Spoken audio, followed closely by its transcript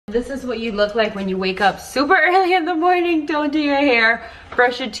This is what you look like when you wake up super early in the morning, don't do your hair,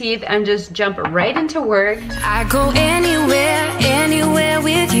 brush your teeth, and just jump right into work. I go anywhere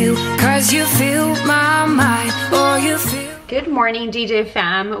with you, cause you fill my mind, or you feel. Good morning, DJ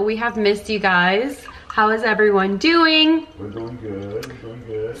fam. We have missed you guys. How is everyone doing? We're doing good, we're doing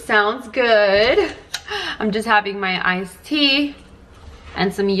good. Sounds good. I'm just having my iced tea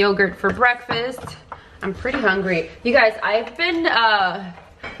and some yogurt for breakfast. I'm pretty hungry. You guys, I've been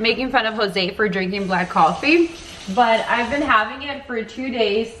making fun of Jose for drinking black coffee, but I've been having it for 2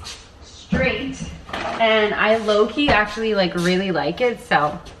 days straight, and I low-key actually like really like it,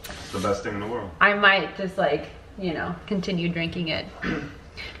 so It's the best thing in the world. I might just like, you know, continue drinking it.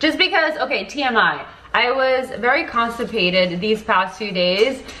 Just because, okay, TMI, I was very constipated these past 2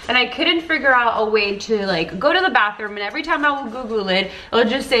 days, and I couldn't figure out a way to like go to the bathroom, and every time I will Google it, it'll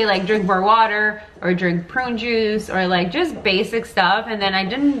just say like drink more water or drink prune juice or like just basic stuff. And then I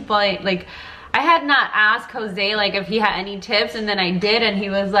didn't like I had not asked Jose like if he had any tips, and then I did, and he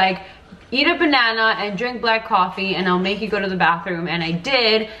was like, eat a banana and drink black coffee and I'll make you go to the bathroom. And I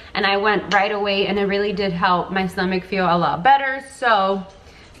did, and I went right away, and it really did help my stomach feel a lot better. So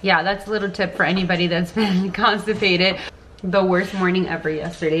yeah, that's a little tip for anybody that's been constipated. The worst morning ever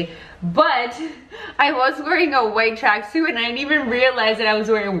yesterday. But I was wearing a white tracksuit, and I didn't even realize that I was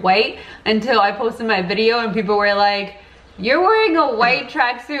wearing white until I posted my video, and people were like, you're wearing a white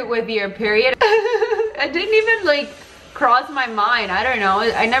tracksuit with your period. It didn't even like cross my mind. I don't know.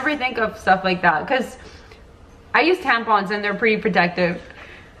 I never think of stuff like that because I use tampons and they're pretty protective.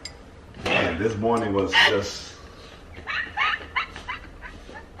 Man, this morning was just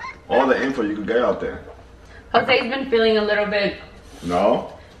all the info you could get out there. Jose's been feeling a little bit.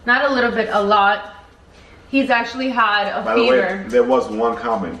 No? Not a little bit, a lot. He's actually had a By fever. the way, there was one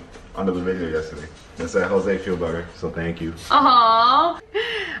comment under the video yesterday that said Jose feel better, so thank you. Aww.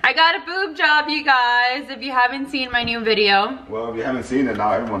 I got a boob job, you guys, if you haven't seen my new video. Well, if you haven't seen it,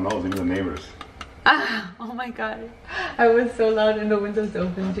 now everyone knows, even the neighbors. Oh my god. I was so loud and the windows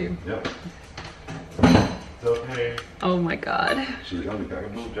open too. Yep. It's okay. Oh my god. She's gonna got a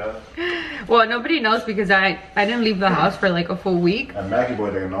boob job. Well, nobody knows because I didn't leave the house for like a full week. And Maggie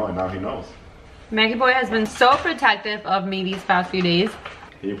Boy didn't know, and now he knows. Maggie Boy has been so protective of me these past few days.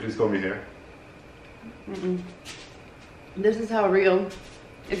 Can you please comb your hair? This is how real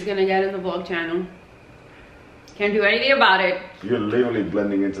it's gonna get in the vlog channel. Can't do anything about it. You're literally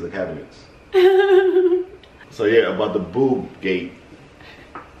blending into the cabinets. So yeah, about the boob gate.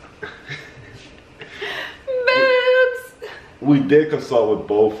 Boobs! We did consult with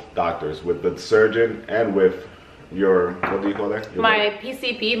both doctors, with the surgeon and with your, what do you call that? My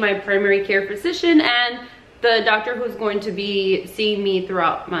PCP, my primary care physician, and the doctor who's going to be seeing me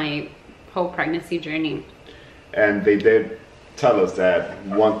throughout my whole pregnancy journey. And they did tell us that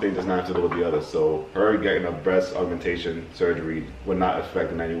one thing does not have to do with the other. So her getting a breast augmentation surgery would not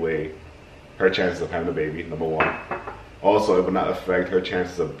affect in any way her chances of having a baby, number one. Also, it would not affect her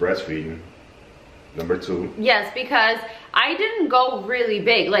chances of breastfeeding, number two. Yes, because I didn't go really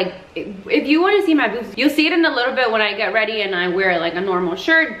big. Like, if you want to see my boobs, you'll see it in a little bit when I get ready and I wear like a normal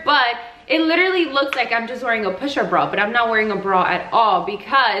shirt, but it literally looks like I'm just wearing a push-up bra, but I'm not wearing a bra at all,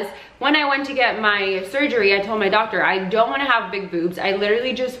 because when I went to get my surgery, I told my doctor I don't want to have big boobs. I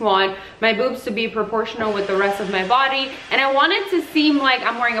literally just want my boobs to be proportional with the rest of my body, and I want it to seem like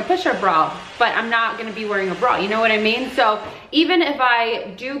I'm wearing a push-up bra, but I'm not going to be wearing a bra, you know what I mean? So even if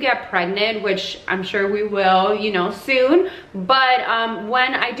I do get pregnant, which I'm sure we will, you know, soon, but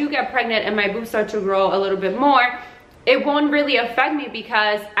when I do get pregnant and my boobs start to grow a little bit more, it won't really affect me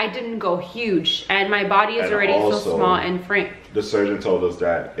because I didn't go huge and my body is already so small and frank. The surgeon told us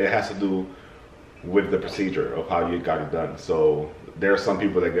that it has to do with the procedure of how you got it done. So there are some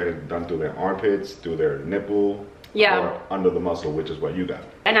people that get it done through their armpits, through their nipple, or under the muscle, which is what you got.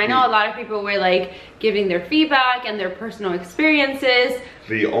 And I know a lot of people were like giving their feedback and their personal experiences.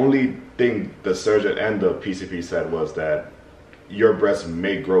 The only thing the surgeon and the PCP said was that your breasts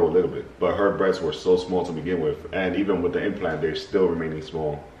may grow a little bit, but her breasts were so small to begin with, and even with the implant they're still remaining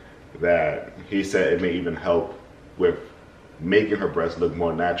small, that he said it may even help with making her breasts look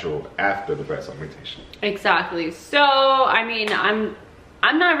more natural after the breast augmentation. Exactly. So I mean, I'm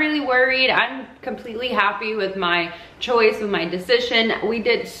not really worried. I'm completely happy with my choice, with my decision. We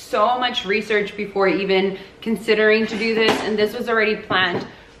did so much research before even considering to do this, and this was already planned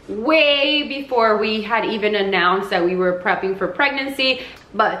way before we had even announced that we were prepping for pregnancy.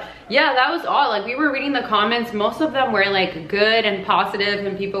 But yeah, that was all. Like, we were reading the comments, most of them were like good and positive,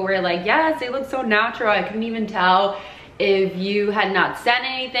 and people were like, yes, they look so natural. I couldn't even tell if you had not said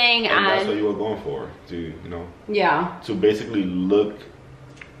anything. And that's what you were going for, to, you know, yeah, to basically look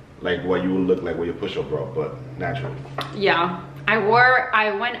like what you would look like with your push-up bra, but natural. Yeah, I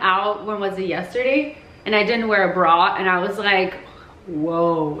went out, when was it, yesterday? And I didn't wear a bra, and I was like,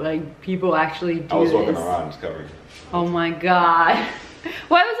 whoa, like people actually do this. I was walking around just covering. Oh my God.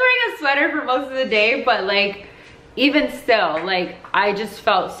 Well, I was wearing a sweater for most of the day, but like, even still, like, I just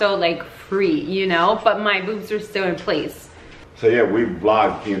felt so like free, you know, but my boobs are still in place. So yeah, we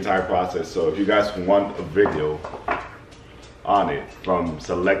vlogged the entire process. So if you guys want a video on it, from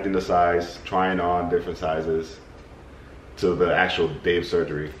selecting the size, trying on different sizes, to the actual day of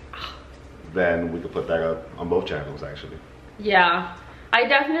surgery, then we could put that up on both channels actually. Yeah, I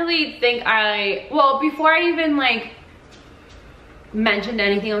definitely think well, before I even like mentioned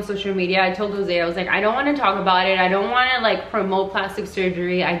anything on social media, I told Jose, I was like, I don't want to talk about it. I don't want to like promote plastic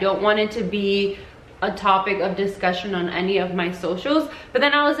surgery. I don't want it to be a topic of discussion on any of my socials. But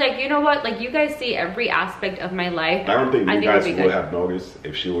then I was like, you know what, like, you guys see every aspect of my life. I don't think you guys would have noticed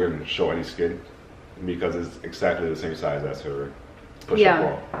if she wouldn't show any skin, because it's exactly the same size as her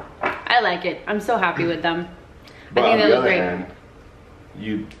push-up bra. I like it. I'm so happy with them. But I think on they the look other great. hand,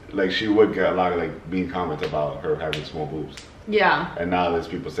 you like, she would get a lot of like mean comments about her having small boobs. Yeah. And now there's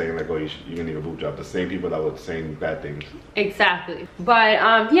people saying like, oh, you're gonna need a boob job. The same people that were saying bad things. Exactly.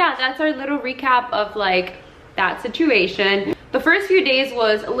 But yeah, that's our little recap of like that situation. The first few days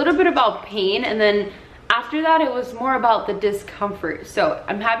was a little bit about pain, and then after that it was more about the discomfort. So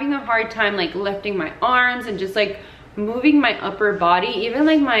I'm having a hard time like lifting my arms and just like moving my upper body. Even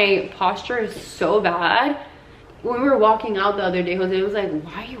like my posture is so bad. When we were walking out the other day, Jose was like,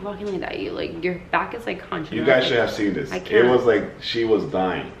 why are you walking like that? You like, your back is like hunched. You guys should have seen this. It was like she was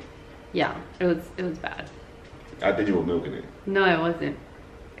dying. Yeah, it was bad. I think you were milking it. No, it wasn't.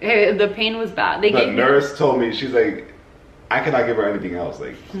 The pain was bad. The nurse told me, she's like, I cannot give her anything else.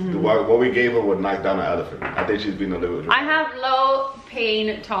 Like, what we gave her would knock down an elephant. I think she's being a little dramatic. I have low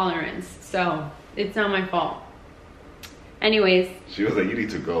pain tolerance, so it's not my fault. Anyways. She was like, you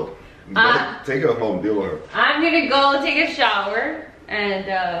need to go. Take her home, deal with her. I'm gonna go take a shower, and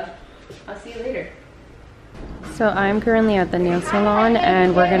I'll see you later. So I'm currently at the nail salon,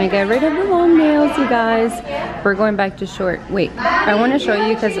 and we're gonna get rid of the long nails, you guys. We're going back to short. Wait, I want to show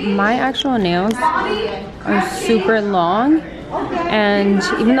you, because my actual nails are super long, and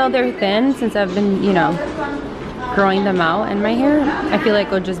even though they're thin, since I've been, you know, growing them out in my hair, I feel like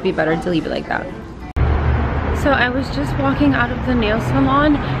it would just be better to leave it like that. So I was just walking out of the nail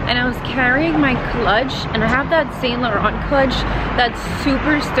salon, and I was carrying my clutch, and I have that Saint Laurent clutch that's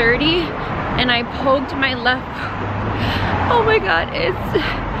super sturdy, and I poked my left. Oh my God,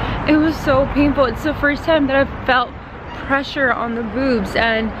 it was so painful. It's the first time that I've felt pressure on the boobs,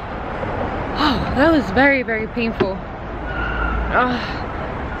 and oh, that was very, very painful.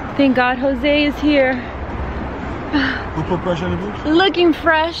 Thank God Jose is here. Who put pressure on the boobs? Looking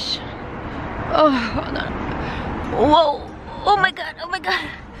fresh. Oh, hold on. Whoa, oh my God, oh my God.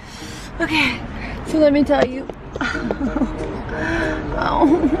 Okay, so let me tell you.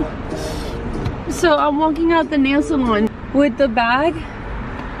 Oh. So I'm walking out the nail salon with the bag,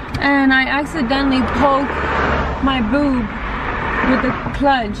 and I accidentally poked my boob with the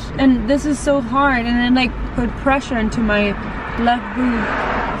clutch, and this is so hard, and then like put pressure into my left boob.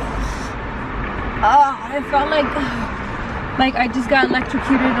 Oh, I felt like I just got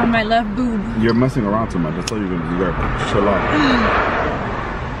electrocuted on my left boob. You're messing around too much. I told you you gotta chill out.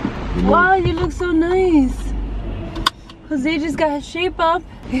 Wow, you look so nice. Jose just got his shape up.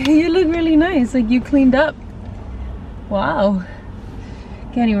 You look really nice. Like, you cleaned up. Wow.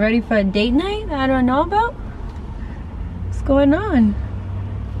 Getting ready for a date night I don't know about? What's going on?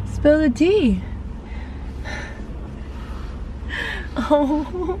 Spill the tea.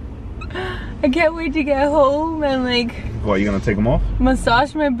 Oh, I can't wait to get home and like. What, you gonna take them off?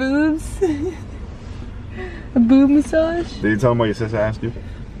 Massage my boobs. A boob massage. Did you tell them what your sister asked you?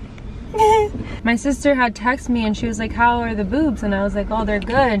 My sister had texted me, and she was like, how are the boobs? And I was like, oh, they're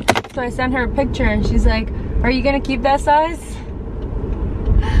good. So I sent her a picture, and she's like, are you gonna keep that size?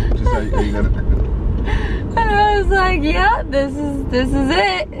 She's like, are you gonna? And I was like, yeah, this is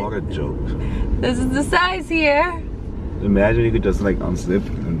it. What a joke. This is the size here. Imagine you could just like unzip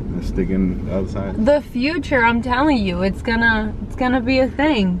and stick in the other side. The future, I'm telling you, it's gonna be a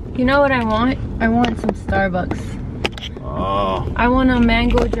thing. You know what I want? I want some Starbucks. Oh. I want a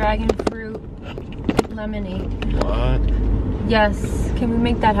mango dragon fruit lemonade. What? Yes. Can we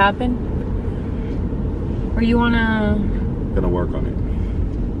make that happen? Or you wanna? Gonna work on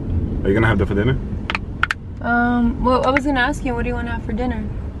it. Are you gonna have that for dinner? Well, I was gonna ask you, what do you want to have for dinner?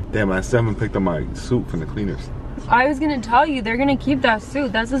 Damn, I still haven't picked up my suit from the cleaners. I was gonna tell you, they're gonna keep that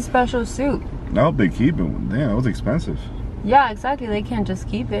suit. That's a special suit. No, they keep it. Damn, it was expensive. Yeah, exactly. They can't just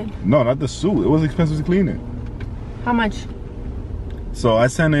keep it. No, not the suit. It was expensive to clean it. How much? So I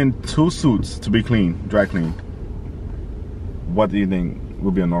sent in 2 suits to be cleaned, dry cleaned. What do you think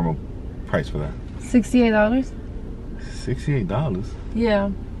would be a normal price for that? $68. $68? Yeah.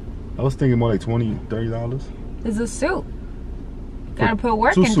 I was thinking more like $20, $30. It's a suit. Gotta put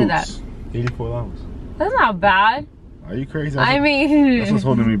work 2 into suits, that. $84. That's not bad. Are you crazy? I mean, that's what's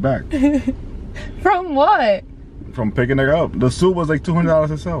holding me back. From what? From picking it up. The suit was like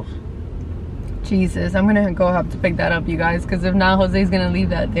 $200 itself. Jesus, I'm gonna go have to pick that up, you guys, because if not, Jose's gonna leave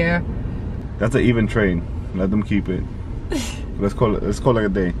that there. That's an even trade. Let them keep it. Let's call it a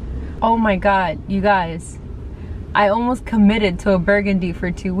day. Oh my God, you guys. I almost committed to a burgundy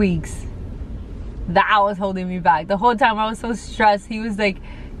for 2 weeks. That was holding me back. The whole time I was so stressed. He was like,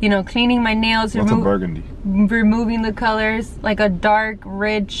 you know, cleaning my nails. What's a burgundy? Removing the colors. Like a dark,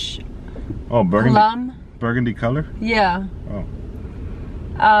 rich burgundy. plum. Burgundy color? Yeah. Oh.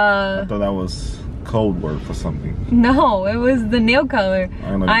 I thought that was code word for something. No, it was the nail color.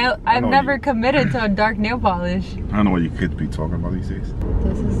 I've never committed to a dark nail polish. I don't know what you kids be talking about these days.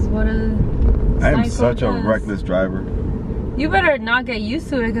 This is what I am such a reckless driver. You better not get used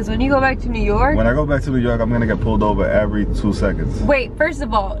to it, because when you go back to New York... When I go back to New York, I'm going to get pulled over every 2 seconds. Wait, first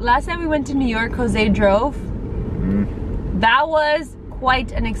of all, last time we went to New York, Jose drove. That was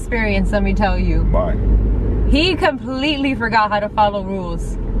quite an experience, let me tell you. Why? He completely forgot how to follow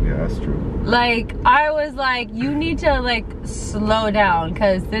rules. Yeah, that's true. Like, I was like, you need to, like, slow down,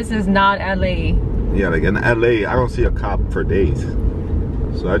 because this is not LA. Yeah, like in LA, I don't see a cop for days.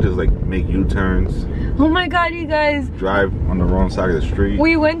 So I just, like, make U-turns. Oh my God, you guys. Drive on the wrong side of the street.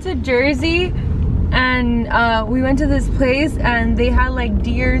 We went to Jersey, and we went to this place, and they had, like,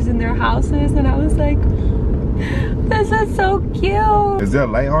 deers in their houses, and I was like, this is so cute. Is there a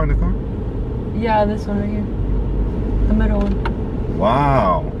light on in the car? Yeah, this one right here. The middle one.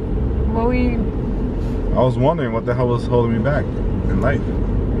 Wow. What were you... I was wondering what the hell was holding me back in life.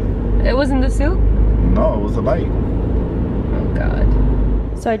 It wasn't the suit? No, it was the light. Oh God.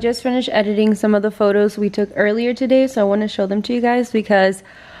 So I just finished editing some of the photos we took earlier today, so I want to show them to you guys because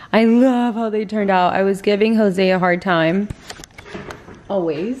I love how they turned out. I was giving Jose a hard time.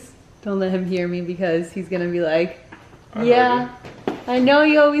 Always. Don't let him hear me because he's gonna be like, yeah, I know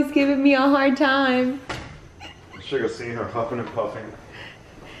you always giving me a hard time. Should have seen her huffing and puffing.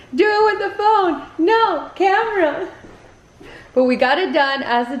 Do it with the phone. No, camera. But we got it done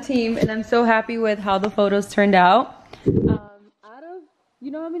as a team, and I'm so happy with how the photos turned out. You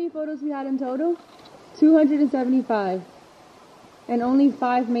know how many photos we had in total? 275. And only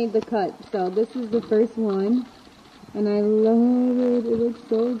 5 made the cut. So this is the first one. And I love it. It looks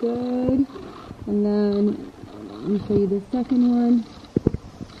so good. And then, let me show you the second one.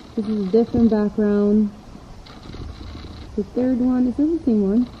 This is a different background. The third one, is this the same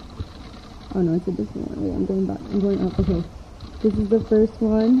one? Oh no, it's a different one. Wait, I'm going back. I'm going up. Okay. This is the first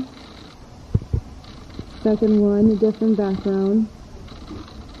one. Second one, a different background.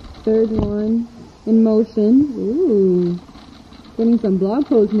 Third one, in motion. Ooh, getting some blog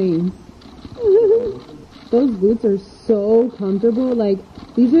post names. Those boots are so comfortable. Like,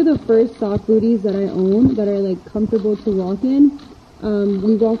 these are the first sock booties that I own that are like comfortable to walk in.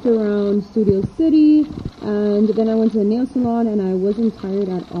 We walked around Studio City, and then I went to a nail salon, and I wasn't tired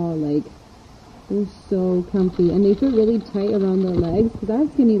at all. Like, they're so comfy, and they fit really tight around the legs because I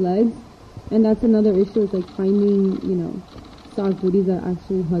have skinny legs, and that's another issue. Is like finding, you know, sock booties that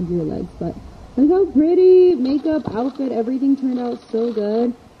actually hug your legs. But look how pretty. Makeup, outfit, everything turned out so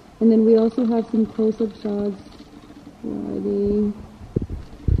good. And then we also have some close-up shots. Where are they?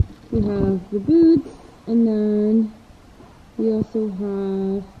 We have the boots, and then we also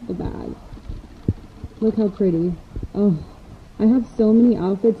have the bag. Look how pretty. Oh, I have so many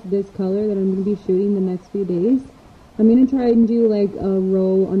outfits this color that I'm going to be shooting the next few days. I'm going to try and do like a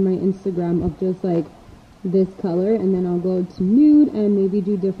row on my Instagram of just like this color, and then I'll go to nude and maybe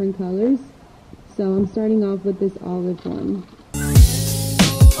do different colors. So I'm starting off with this olive one.